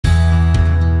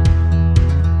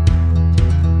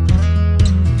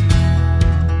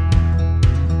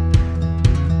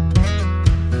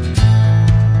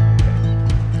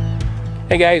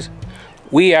Hey guys,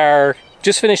 we are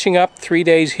just finishing up 3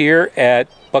 days here at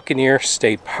Buccaner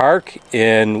State Park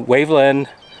in Waveland,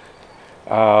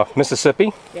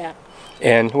 Mississippi. Yeah.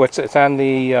 And it's on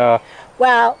the...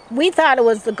 Well, we thought it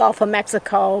was the Gulf of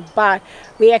Mexico, but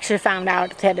we actually found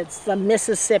out that it's the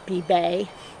Mississippi Bay.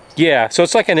 Yeah, so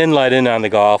it's like an inlet in on the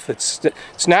Gulf. It's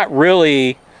not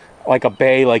really like a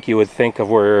bay like you would think of,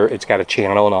 where it's got a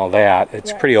channel and all that.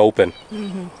 It's pretty open.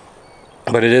 Mm-hmm.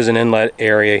 But it is an inlet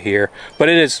area here. But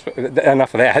it is,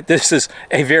 enough of that. This is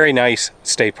a very nice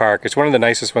state park. It's one of the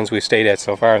nicest ones we've stayed at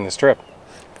so far on this trip.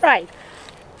 Right.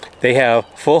 They have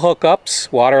full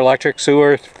hookups, water, electric,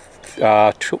 sewer,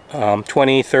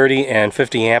 20, 30, and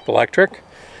 50 amp electric.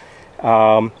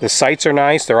 The sites are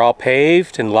nice. They're all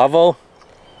paved and level.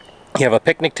 You have a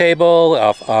picnic table,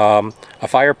 a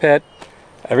fire pit,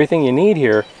 everything you need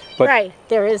here. But right.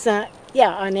 There is an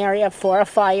area for a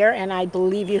fire, and I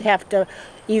believe you have to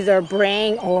either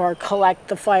bring or collect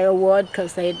the firewood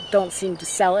because they don't seem to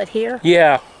sell it here.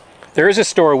 Yeah. There is a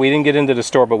store. We didn't get into the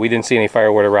store, but we didn't see any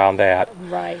firewood around that.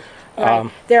 Right.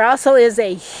 There also is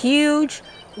a huge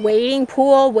wading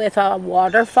pool with a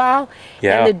waterfall.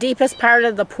 Yeah. And the deepest part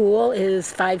of the pool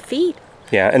is 5 feet.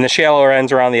 Yeah, and the shallower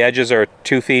ends around the edges are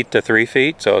 2 feet to 3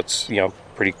 feet, so it's, you know,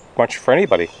 pretty much for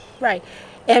anybody. Right.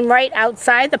 And right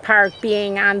outside the park,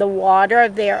 being on the water,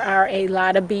 there are a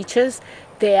lot of beaches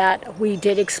that we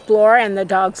did explore, and the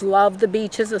dogs love the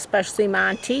beaches, especially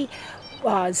Monty.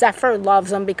 Zephyr loves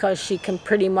them because she can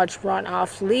pretty much run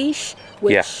off leash,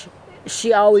 which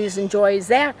she always enjoys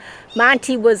that.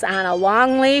 Monty was on a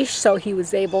long leash, so he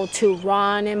was able to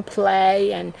run and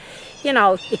play and, you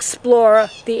know, explore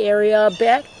the area a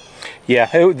bit. Yeah,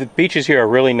 the beaches here are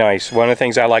really nice. One of the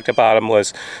things I liked about them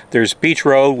was there's Beach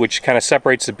Road, which kind of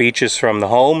separates the beaches from the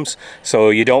homes, so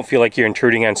you don't feel like you're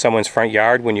intruding on someone's front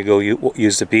yard when you go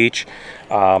use the beach.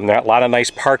 There are a lot of nice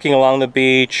parking along the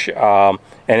beach, and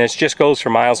it just goes for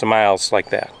miles and miles like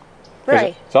that.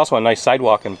 Right. It's also a nice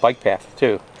sidewalk and bike path,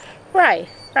 too. Right,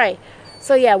 right.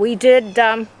 So, yeah, we did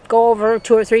go over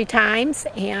 2 or 3 times,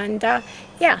 and,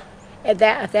 yeah.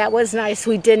 That was nice.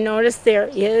 We did notice there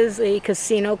is a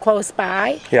casino close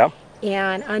by. Yeah.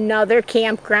 And another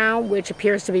campground, which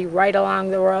appears to be right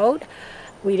along the road.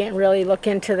 We didn't really look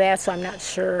into that, so I'm not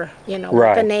sure, you know,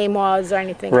 what the name was or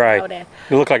anything about it.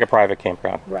 It looked like a private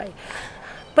campground. Right.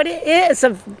 But it's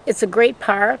a great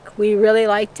park. We really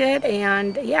liked it,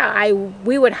 and yeah,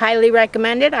 we would highly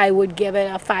recommend it. I would give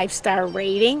it a 5-star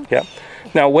rating. Yep.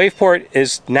 Now, Waveport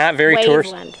is not very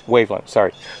touristy. Waveland,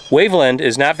 sorry. Waveland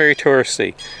is not very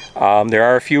touristy. There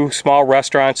are a few small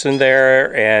restaurants in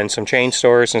there and some chain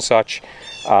stores and such,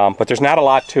 but there's not a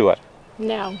lot to it.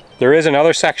 No. There is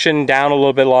another section down a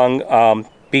little bit along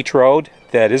Beach Road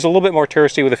that is a little bit more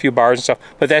touristy with a few bars and stuff,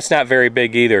 but that's not very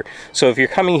big either. So if you're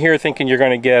coming here thinking you're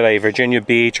going to get a Virginia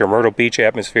Beach or Myrtle Beach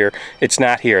atmosphere, it's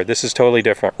not here. This is totally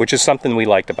different, which is something we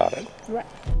liked about it. Right.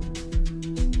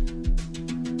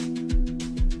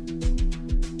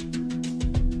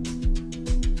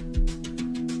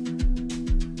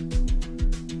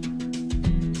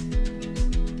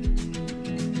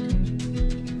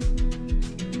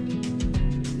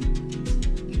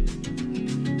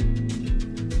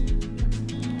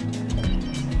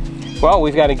 Well,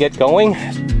 we've got to get going.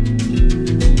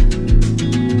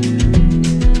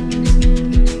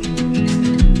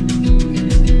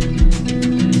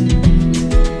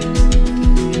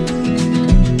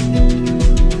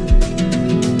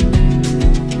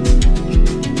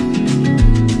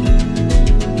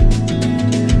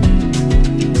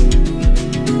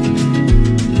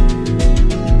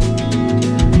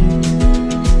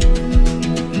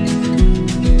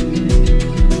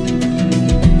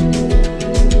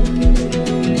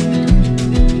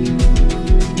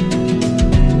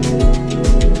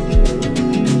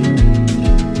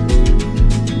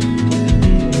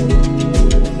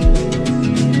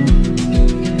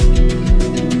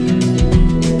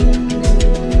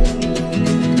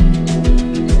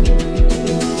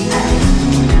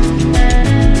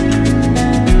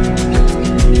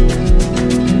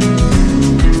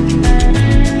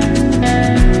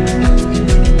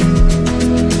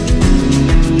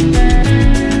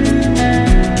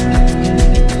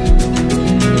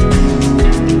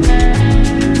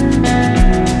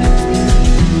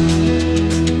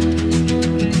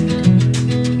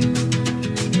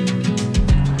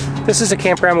 This is a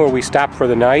campground where we stopped for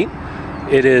the night.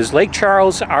 It is Lake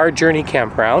Charles Rjourney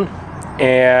campground,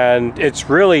 and it's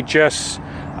really just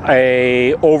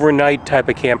a overnight type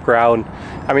of campground.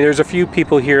 I mean, there's a few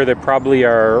people here that probably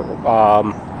are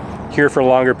here for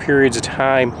longer periods of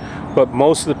time, but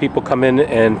most of the people come in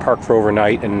and park for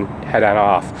overnight and head on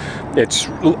off. It's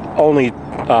only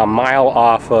a mile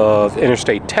off of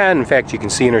Interstate 10. In fact, you can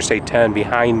see Interstate 10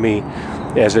 behind me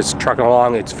as it's trucking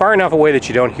along. It's far enough away that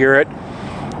you don't hear it.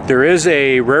 There is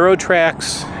a railroad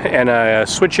tracks and a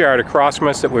switchyard across from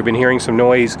us that we've been hearing some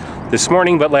noise this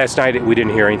morning, but last night we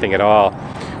didn't hear anything at all.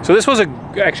 So this was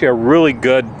actually a really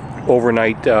good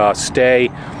overnight stay.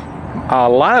 A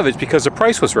lot of it's because the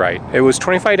price was right. It was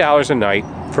 $25 a night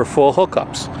for full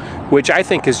hookups, which I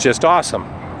think is just awesome.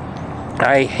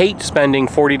 I hate spending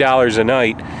 $40 a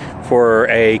night for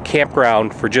a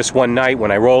campground for just one night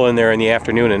when I roll in there in the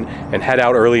afternoon and head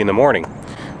out early in the morning.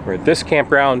 For this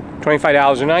campground,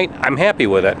 $25 a night, I'm happy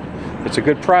with it. It's a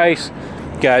good price.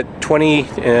 Got 20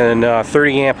 and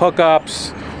 30 amp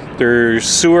hookups. There's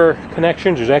sewer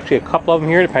connections. There's actually a couple of them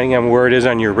here, depending on where it is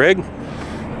on your rig.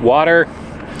 Water.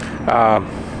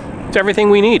 It's everything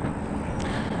we need.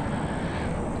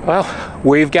 Well,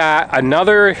 we've got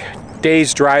another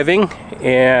day's driving,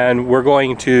 and we're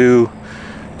going to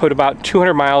put about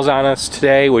 200 miles on us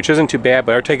today, which isn't too bad,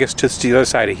 but it'll take us to the other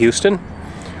side of Houston,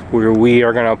 where we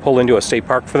are going to pull into a state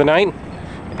park for the night,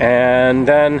 and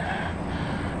then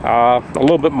a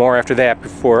little bit more after that,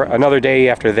 before another day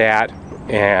after that,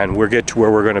 and we'll get to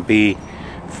where we're going to be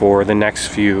for the next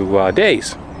few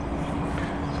days.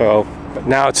 So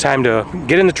now it's time to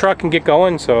get in the truck and get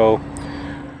going. So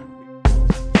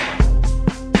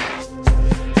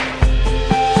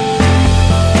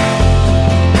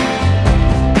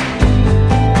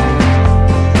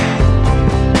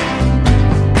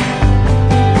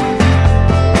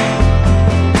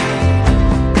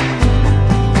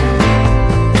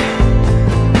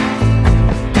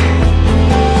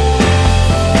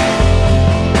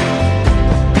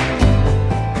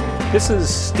this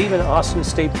is Stephen Austin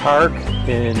State Park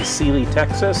in Sealy,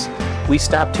 Texas. We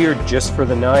stopped here just for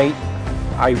the night.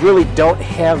 I really don't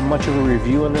have much of a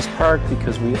review on this park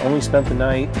because we only spent the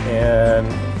night and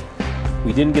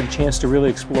we didn't get a chance to really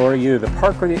explore either the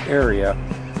park or the area.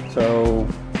 So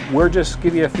we'll just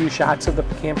give you a few shots of the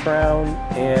campground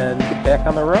and get back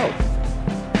on the road.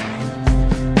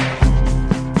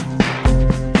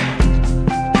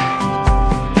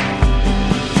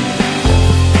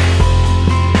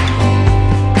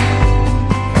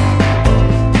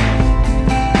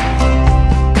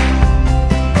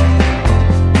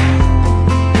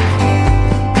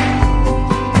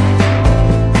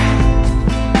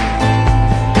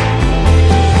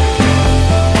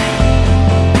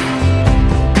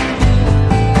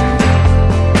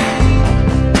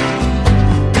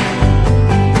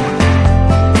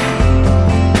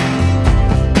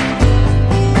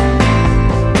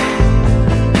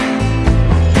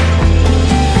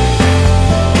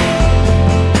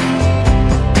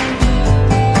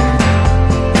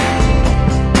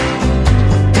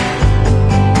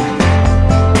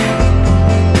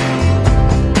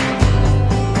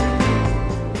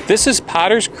 This is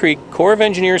Potter's Creek Corps of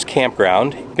Engineers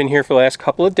Campground. Been here for the last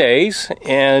couple of days,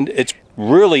 and it's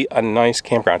really a nice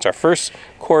campground. It's our first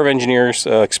Corps of Engineers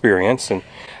experience. And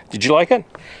did you like it?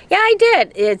 Yeah, I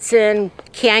did. It's in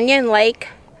Canyon Lake,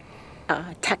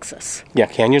 Texas. Yeah,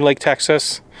 Canyon Lake,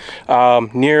 Texas.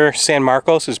 Near San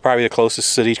Marcos is probably the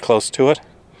closest city close to it.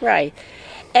 Right.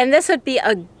 And this would be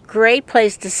a great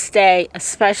place to stay,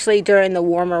 especially during the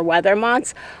warmer weather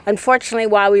months. Unfortunately,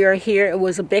 while we were here, it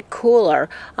was a bit cooler.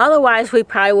 Otherwise, we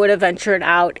probably would have ventured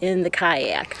out in the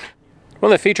kayak. One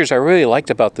of the features I really liked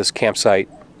about this campsite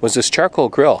was this charcoal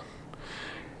grill.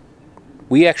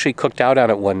 We actually cooked out on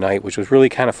it one night, which was really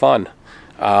kind of fun.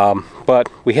 But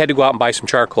we had to go out and buy some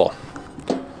charcoal.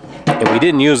 And we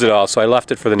didn't use it all, so I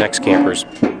left it for the next campers.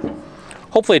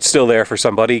 Hopefully it's still there for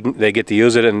somebody. They get to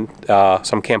use it, and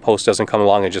some camp host doesn't come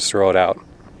along and just throw it out.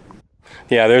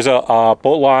 Yeah, there's a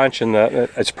boat launch, and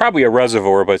it's probably a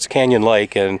reservoir, but it's Canyon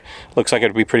Lake, and looks like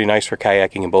it'd be pretty nice for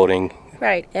kayaking and boating.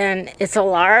 Right, and it's a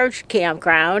large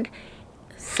campground,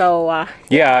 so...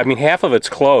 yeah, I mean, half of it's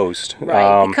closed.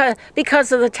 Right,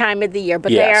 because of the time of the year,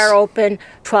 but yes, they are open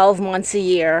 12 months a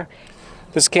year.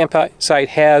 This campsite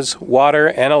has water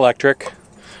and electric,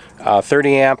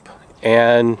 30 amp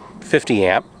and 50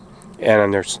 amp, and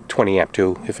then there's 20 amp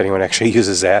too, if anyone actually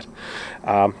uses that.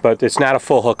 But it's not a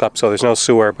full hookup, so there's no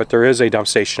sewer, but there is a dump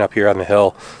station up here on the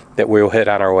hill that we'll hit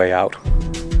on our way out.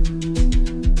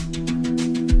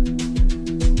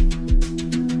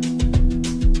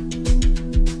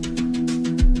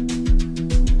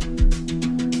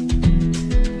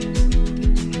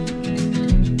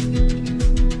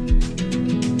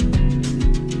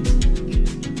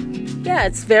 Yeah,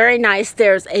 it's very nice.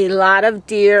 There's a lot of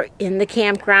deer in the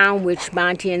campground, which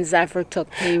Monty and Zephyr took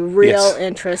a real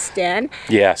interest in.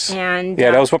 Yes. And yeah,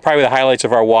 that was probably the highlights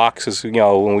of our walks. Is, you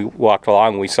know, when we walked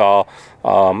along, we saw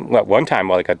at one time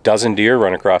like a dozen deer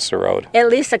run across the road. At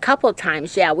least a couple of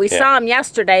times, yeah. We saw them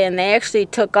yesterday, and they actually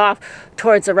took off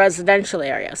towards the residential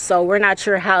area. So we're not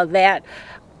sure how that,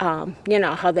 you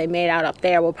know, how they made out up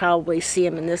there. We'll probably see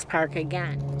them in this park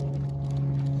again.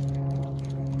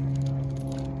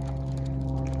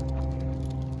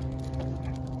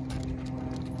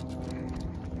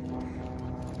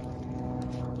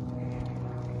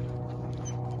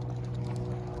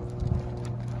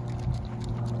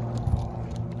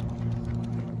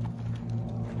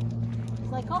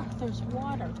 Like, oh, there's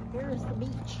water. Where is the beach?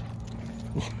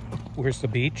 Where's the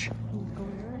beach?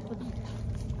 Where is the beach?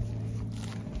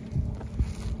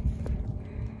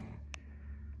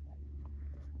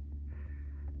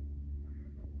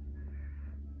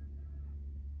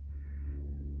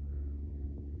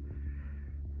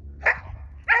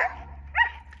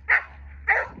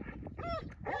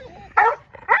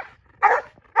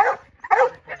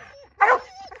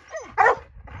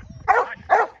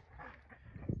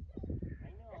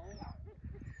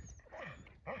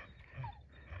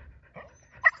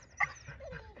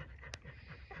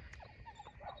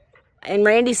 And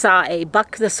Randy saw a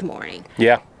buck this morning.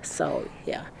 Yeah. So,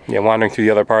 yeah. Yeah, wandering through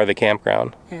the other part of the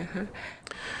campground.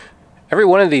 Every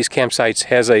one of these campsites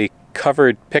has a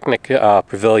covered picnic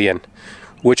pavilion,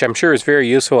 which I'm sure is very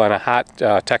useful on a hot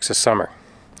Texas summer.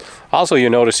 Also, you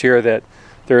notice here that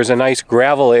there's a nice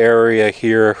gravel area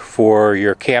here for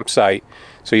your campsite,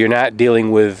 so you're not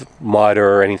dealing with mud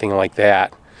or anything like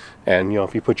that. And, you know,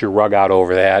 if you put your rug out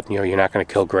over that, you know, you're not going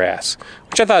to kill grass,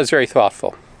 which I thought was very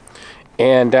thoughtful.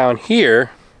 And down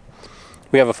here,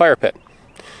 we have a fire pit.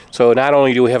 So not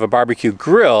only do we have a barbecue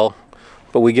grill,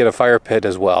 but we get a fire pit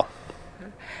as well.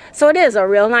 So it is a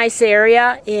real nice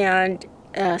area, and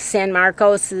San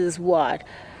Marcos is what?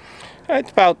 It's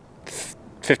about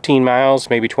 15 miles,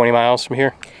 maybe 20 miles from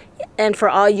here. And for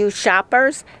all you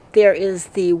shoppers, there is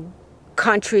the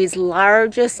country's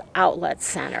largest outlet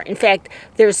center. In fact,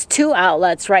 there's 2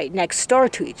 outlets right next door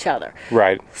to each other.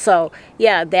 Right. So,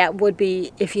 yeah, that would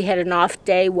be, if you had an off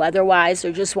day weather-wise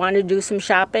or just wanted to do some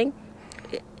shopping,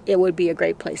 it would be a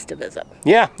great place to visit.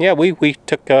 Yeah, we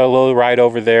took a little ride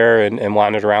over there and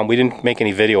wandered around. We didn't make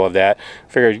any video of that.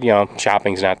 Figured, you know,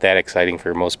 shopping's not that exciting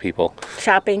for most people.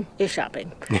 Shopping is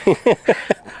shopping.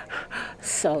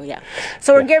 So, yeah.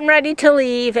 So we're getting ready to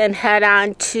leave and head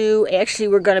on to, actually,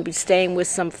 we're going to be staying with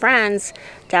some friends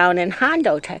down in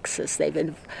Hondo, Texas. They've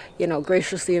been, you know,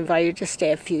 graciously invited to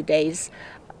stay a few days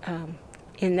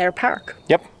in their park.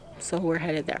 Yep. So we're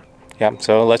headed there. Yeah,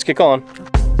 so let's get going.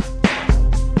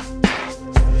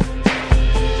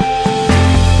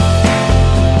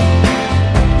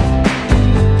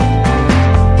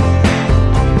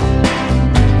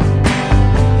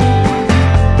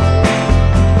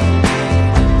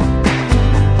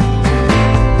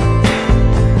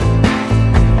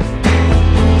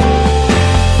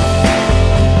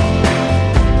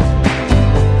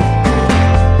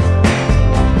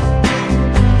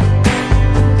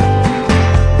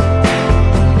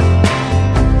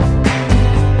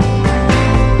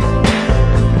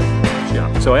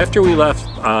 So after we left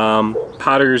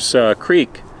Potter's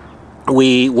Creek,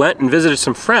 we went and visited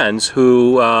some friends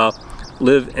who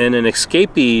live in an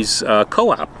escapees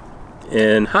co-op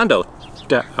in Hondo,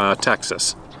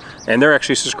 Texas. And they're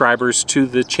actually subscribers to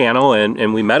the channel,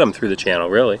 and we met them through the channel,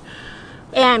 really.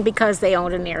 And because they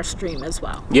owned an Airstream as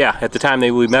well. Yeah, at the time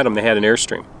we met them, they had an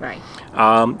Airstream. Right.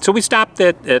 So we stopped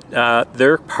at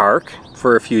their park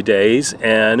for a few days,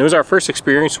 and it was our first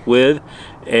experience with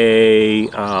a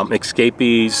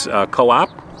escapees co-op,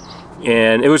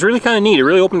 and it was really kind of neat. It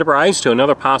really opened up our eyes to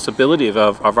another possibility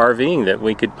of RVing that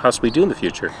we could possibly do in the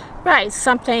future. Right,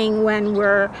 something when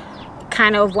we're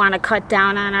kind of want to cut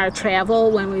down on our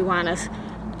travel, when we want to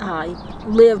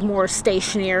live more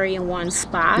stationary in one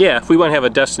spot. Yeah, if we want to have a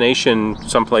destination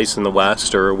someplace in the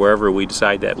West or wherever we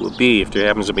decide that will be, if there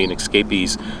happens to be an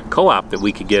escapees co-op, that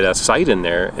we could get a site in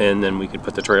there, and then we could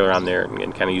put the trailer on there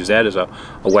and kind of use that as a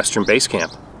Western base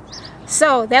camp.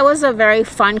 So that was a very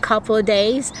fun couple of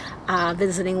days,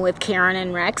 visiting with Karen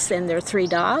and Rex and their 3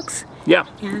 dogs. Yeah.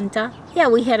 And yeah,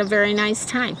 we had a very nice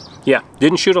time. Yeah,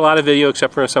 didn't shoot a lot of video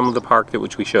except for some of the park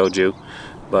which we showed you.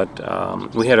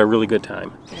 But we had a really good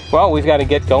time. Well, we've got to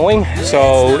get going,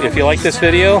 so if you like this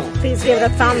video, please give it a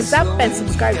thumbs up and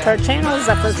subscribe to our channel,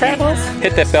 Zephyr Travels.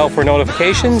 Hit that bell for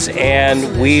notifications,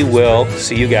 and we will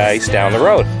see you guys down the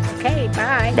road. Okay,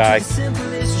 bye. Bye.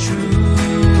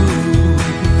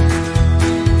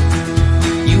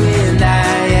 You and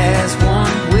I as one.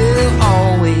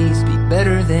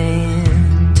 better than